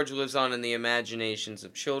 Curious George lives on in the imaginations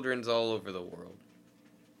of children all over the world.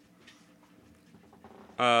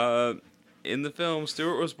 In the film,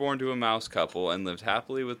 Stuart was born to a mouse couple and lived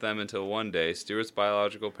happily with them until one day, Stuart's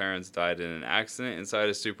biological parents died in an accident inside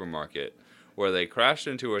a supermarket, where they crashed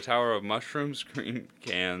into a tower of mushroom screen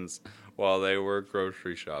cans while they were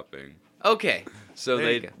grocery shopping. Okay. So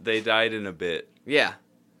they died in a bit. Yeah.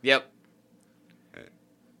 Yep.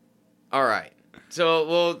 All right. So,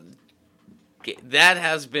 well, that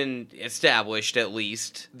has been established at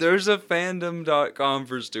least. There's a fandom.com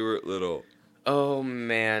for Stuart Little. Oh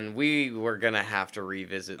man, we were gonna have to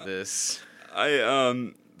revisit this.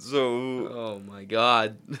 So Oh my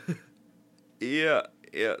god. yeah,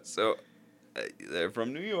 so they're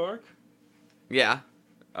from New York. Yeah.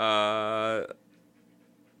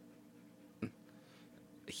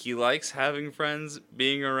 He likes having friends,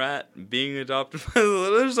 being a rat, being adopted by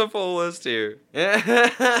the... There's a full list here.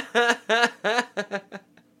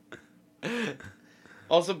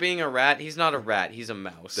 Also, being a rat, he's not a rat, he's a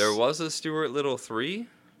mouse. There was a Stuart Little 3.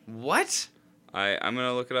 What? I'm going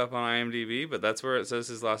to look it up on IMDb, but that's where it says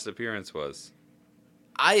his last appearance was.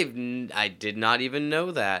 I did not even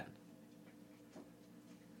know that.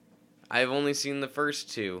 I've only seen the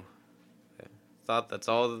first two. Thought that's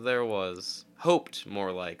all that there was. Hoped,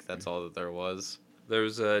 more like, that's all that there was. There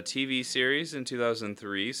was a TV series in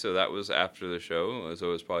 2003, so that was after the show, so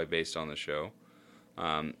it was probably based on the show.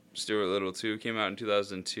 Stuart Little 2 came out in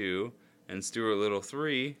 2002, and Stuart Little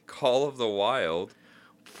 3, Call of the Wild...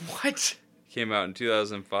 What? Came out in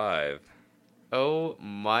 2005. Oh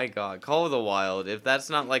my god. Call of the Wild. If that's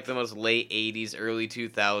not like the most late 80s, early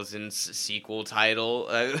 2000s sequel title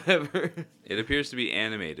I've ever... It appears to be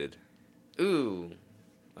animated. Ooh.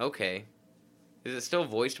 Okay. Is it still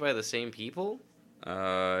voiced by the same people?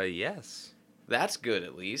 Yes. That's good,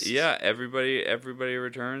 at least. Yeah, everybody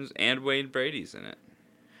returns, and Wayne Brady's in it.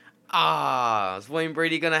 Ah, is Wayne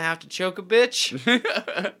Brady gonna have to choke a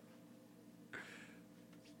bitch?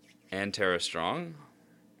 And Tara Strong.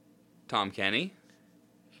 Tom Kenny.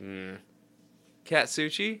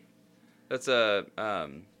 Katsuchi. That's a,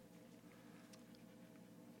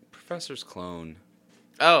 Professor's clone.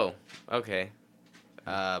 Oh, okay.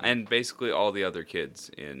 And basically all the other kids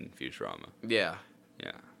in Futurama. Yeah.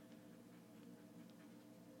 Yeah.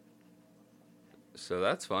 So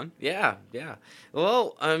that's fun. Yeah.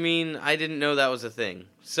 Well, I mean, I didn't know that was a thing.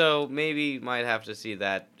 So maybe might have to see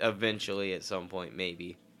that eventually at some point,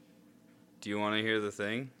 maybe. Do you want to hear the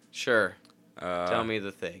thing? Sure. Tell me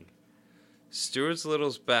the thing. Stuart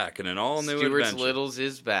Little's back in an all-new Stuart adventure. Little's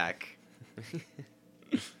is back.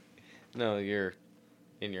 No, you're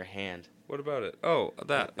in your hand. What about it? Oh,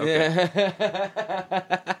 that. Okay.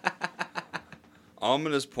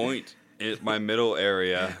 Ominous point in my middle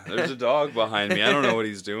area. There's a dog behind me. I don't know what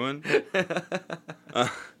he's doing.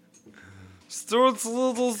 Stuart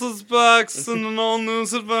Little's is back in an all-new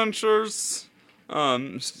adventures.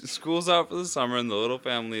 School's out for the summer, and the little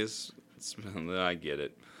family is... I get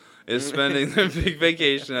it. Is spending their big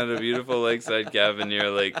vacation at a beautiful lakeside cabin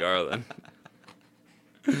near Lake Garland.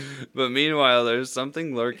 But meanwhile, there's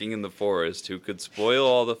something lurking in the forest who could spoil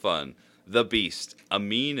all the fun. The Beast, a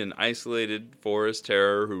mean and isolated forest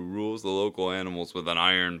terror who rules the local animals with an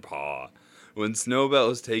iron paw. When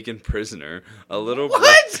Snowbell is taken prisoner, a little...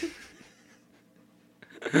 What?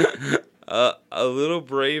 A little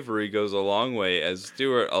bravery goes a long way as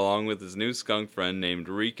Stuart, along with his new skunk friend named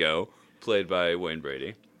Rico, played by Wayne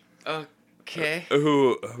Brady, okay,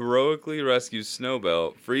 who heroically rescues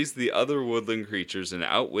Snowbell, frees the other woodland creatures, and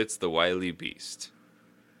outwits the wily Beast.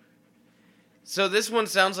 So this one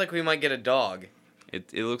sounds like we might get a dog.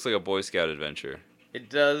 It looks like a Boy Scout adventure. It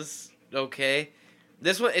does. Okay.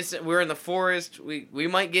 This one, we're in the forest. We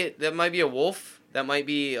might get, that might be a wolf. That might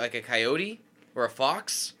be like a coyote or a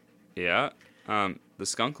fox. Yeah. The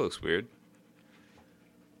skunk looks weird.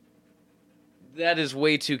 That is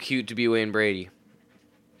way too cute to be Wayne Brady.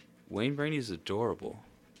 Wayne Brady's adorable.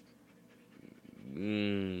 I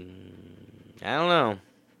don't know.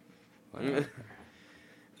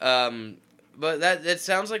 But that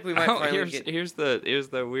sounds like we might finally get... Here's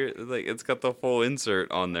the weird, like, it's got the full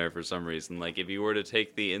insert on there for some reason. Like, if you were to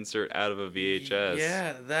take the insert out of a VHS.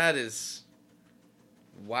 Yeah, that is...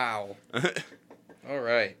 Wow. All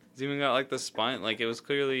right. It's even got, like, the spine, like, it was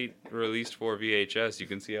clearly released for VHS. You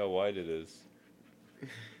can see how wide it is.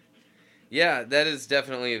 Yeah, that is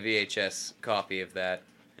definitely a VHS copy of that.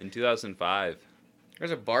 In 2005.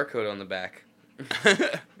 There's a barcode on the back.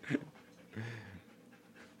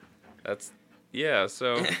 That's... Yeah,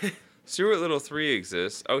 so... Stuart Little 3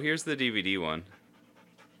 exists. Oh, here's the DVD one.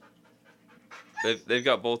 They've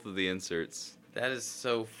got both of the inserts. That is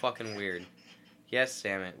so fucking weird. Yes,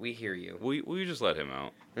 damn it. We hear you. We just let him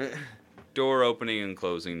out. Door opening and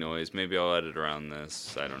closing noise. Maybe I'll edit around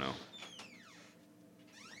this. I don't know.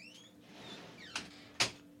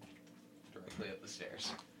 Directly up the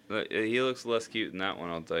stairs. But he looks less cute in that one,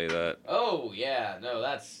 I'll tell you that. Oh, yeah. No,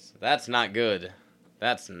 that's not good.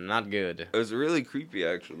 That's not good. It was really creepy,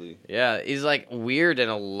 actually. Yeah, he's like weird and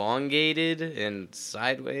elongated and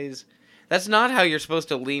sideways. That's not how you're supposed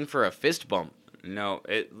to lean for a fist bump. No,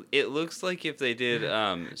 it looks like if they did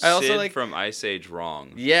Sid from Ice Age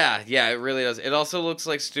wrong. Yeah, it really does. It also looks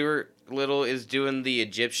like Stuart Little is doing the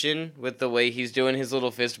Egyptian with the way he's doing his little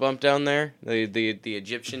fist bump down there. The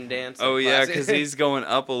Egyptian dance. Oh, yeah, because he's going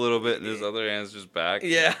up a little bit and his other hand's just back.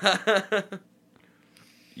 Yeah.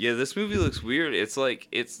 Yeah, this movie looks weird. It's like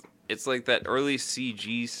that early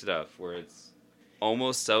CG stuff where it's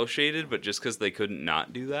almost cel shaded, but just because they couldn't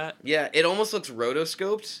not do that. Yeah, it almost looks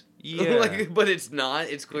rotoscoped. Yeah, but it's not.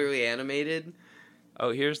 It's clearly animated.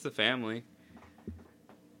 Oh, here's the family.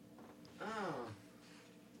 Oh.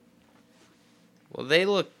 Well, they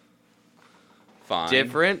look fine,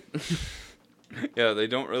 different. Yeah, they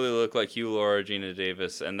don't really look like Hugh Laurie, Gina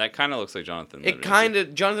Davis, and that kind of looks like Jonathan.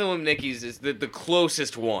 Jonathan Lipnicki's is the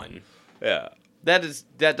closest one. Yeah, that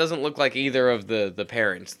doesn't look like either of the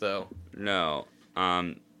parents though. No,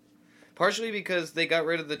 partially because they got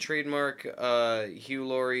rid of the trademark Hugh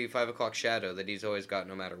Laurie 5 o'clock shadow that he's always got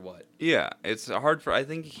no matter what. Yeah, it's hard I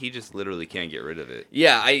think he just literally can't get rid of it.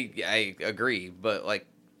 Yeah, I agree, but like.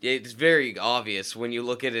 It's very obvious when you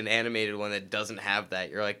look at an animated one that doesn't have that.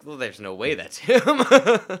 You're like, well, there's no way that's him.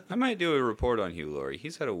 I might do a report on Hugh Laurie.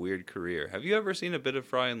 He's had a weird career. Have you ever seen a bit of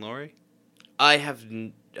Fry and Laurie? I have.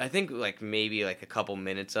 I think maybe a couple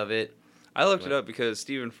minutes of it. I looked it up because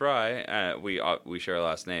Stephen Fry, we share a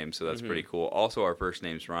last name, so that's pretty cool. Also, our first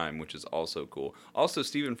names rhyme, which is also cool. Also,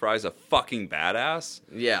 Stephen Fry's a fucking badass.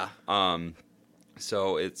 Yeah.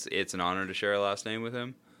 So it's an honor to share a last name with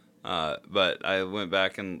him. But I went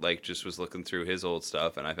back and just was looking through his old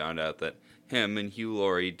stuff, and I found out that him and Hugh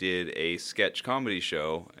Laurie did a sketch comedy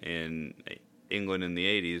show in England in the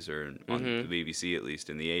 80s, or on the BBC at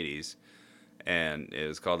least in the 80s, and it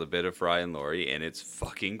was called A Bit of Fry and Laurie, and it's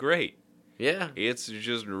fucking great. Yeah, it's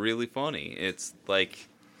just really funny. It's like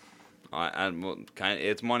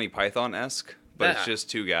it's Monty Python-esque, but it's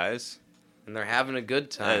just two guys. And they're having a good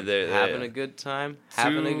time. Having a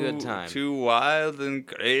good time. Two wild and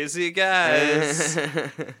crazy guys.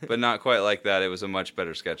 But not quite like that. It was a much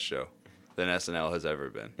better sketch show than SNL has ever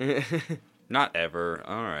been. Not ever.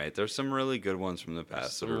 All right. There's some really good ones from the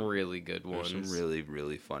past. Some really good ones. Some really,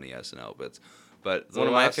 really funny SNL bits. But one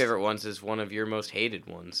of my favorite ones is one of your most hated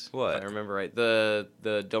ones. What? If I remember right.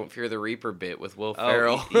 The Don't Fear the Reaper bit with Will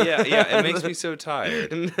Ferrell. Yeah. It makes me so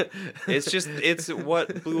tired. It's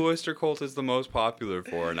what Blue Oyster Cult is the most popular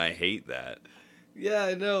for, and I hate that. Yeah,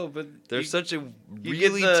 I know, but they're such a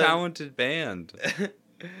really talented band.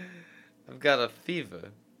 I've got a fever,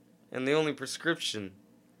 and the only prescription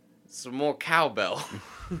is some more cowbell.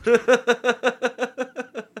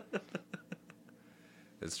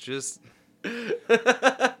 It's just...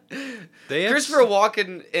 Christopher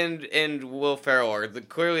Walken and Will Ferrell are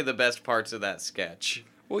clearly the best parts of that sketch.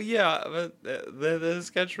 Well, yeah, but the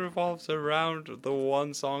sketch revolves around the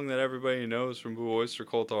one song that everybody knows from Blue Oyster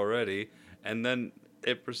Cult already, and then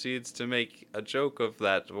it proceeds to make a joke of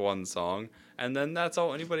that one song, and then that's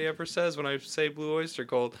all anybody ever says when I say Blue Oyster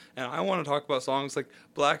Cult, and I want to talk about songs like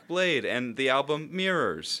Black Blade and the album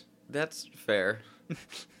Mirrors. That's fair.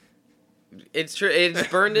 It's true. It's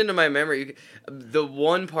burned into my memory. The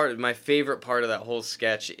one part, my favorite part of that whole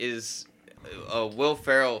sketch is Will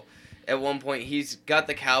Ferrell at one point he's got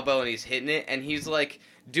the cowbell and he's hitting it, and he's like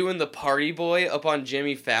doing the party boy up on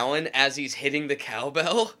Jimmy Fallon as he's hitting the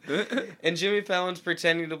cowbell. And Jimmy Fallon's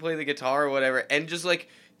pretending to play the guitar or whatever, and just like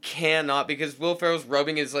cannot, because Will Ferrell's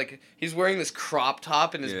rubbing his, like, he's wearing this crop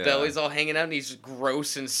top and his belly's all hanging out and he's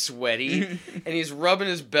gross and sweaty. And he's rubbing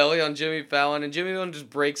his belly on Jimmy Fallon, and Jimmy Fallon just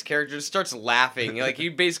breaks character, just starts laughing. Like, he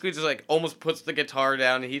basically just like almost puts the guitar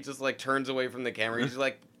down and he just like turns away from the camera. He just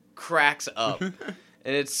like cracks up. And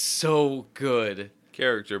it's so good.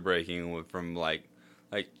 Character breaking from like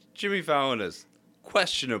Jimmy Fallon is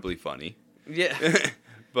questionably funny. Yeah.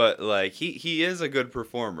 But, like, he is a good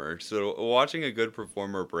performer, so watching a good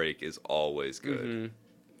performer break is always good.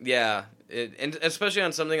 Mm-hmm. Yeah, and especially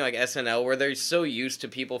on something like SNL, where they're so used to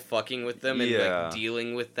people fucking with them and, like,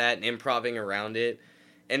 dealing with that and improving around it,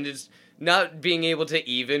 and just not being able to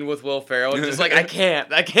even with Will Ferrell, just like, I can't,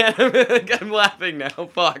 I'm laughing now,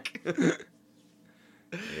 fuck.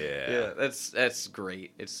 Yeah, that's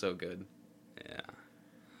great. It's so good. Yeah.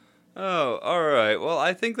 Oh, all right. Well,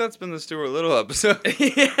 I think that's been the Stuart Little episode.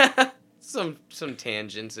 Yeah, some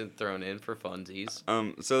tangents and thrown in for funsies.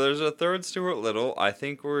 So there's a third Stuart Little. I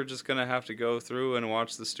think we're just gonna have to go through and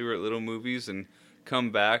watch the Stuart Little movies and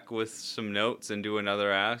come back with some notes and do another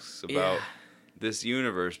asks about this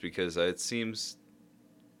universe, because it seems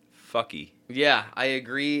fucky. Yeah, I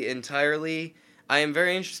agree entirely. I am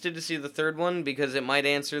very interested to see the third one because it might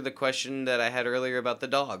answer the question that I had earlier about the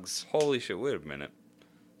dogs. Holy shit! Wait a minute.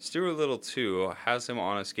 Stuart Little 2 has him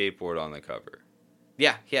on a skateboard on the cover.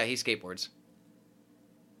 Yeah, he skateboards.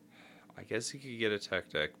 I guess he could get a tech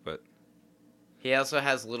deck, but... He also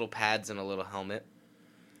has little pads and a little helmet.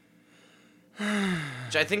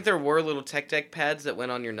 Which I think there were little tech deck pads that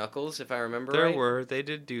went on your knuckles, if I remember right. There were. They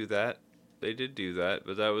did do that.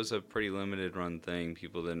 But that was a pretty limited run thing.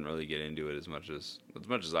 People didn't really get into it as much as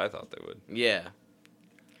I thought they would. Yeah.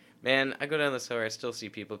 Man, I go down the cellar, I still see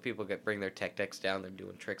people bring their tech decks down, they're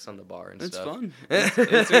doing tricks on the bar and stuff. It's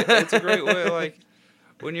fun. It's a great way, like,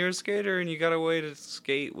 when you're a skater and you got a way to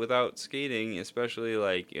skate without skating, especially,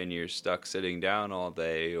 like, and you're stuck sitting down all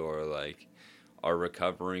day or, like, are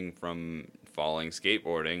recovering from falling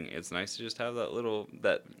skateboarding, it's nice to just have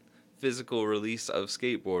that physical release of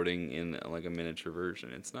skateboarding in, like, a miniature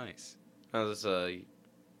version. It's nice. I was a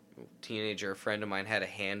teenager, a friend of mine had a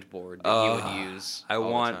handboard that he would use. I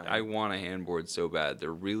want a handboard so bad.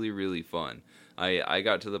 They're really, really fun. I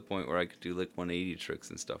got to the point where I could do like 180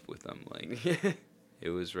 tricks and stuff with them. Like it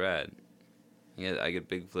was rad. Yeah, I get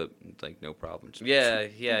big flip like no problem. Yeah,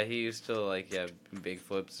 he used to like big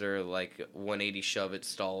flips or like 180 shove at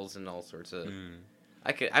stalls and all sorts of.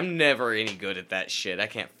 I'm never any good at that shit. I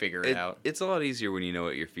can't figure it out. It's a lot easier when you know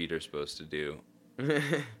what your feet are supposed to do.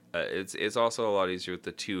 It's also a lot easier with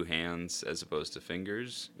the two hands as opposed to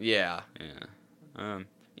fingers. Yeah.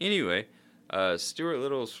 Anyway, Stuart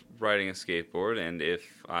Little's riding a skateboard, and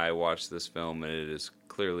if I watch this film and it is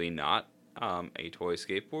clearly not a toy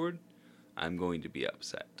skateboard, I'm going to be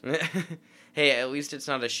upset. Hey, at least it's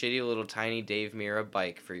not a shitty little tiny Dave Mirra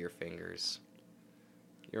bike for your fingers.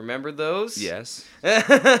 You remember those? Yes.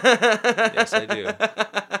 Yes, I do.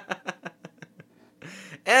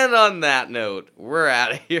 And on that note, we're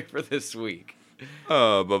out of here for this week.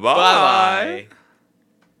 Bye-bye. Bye-bye.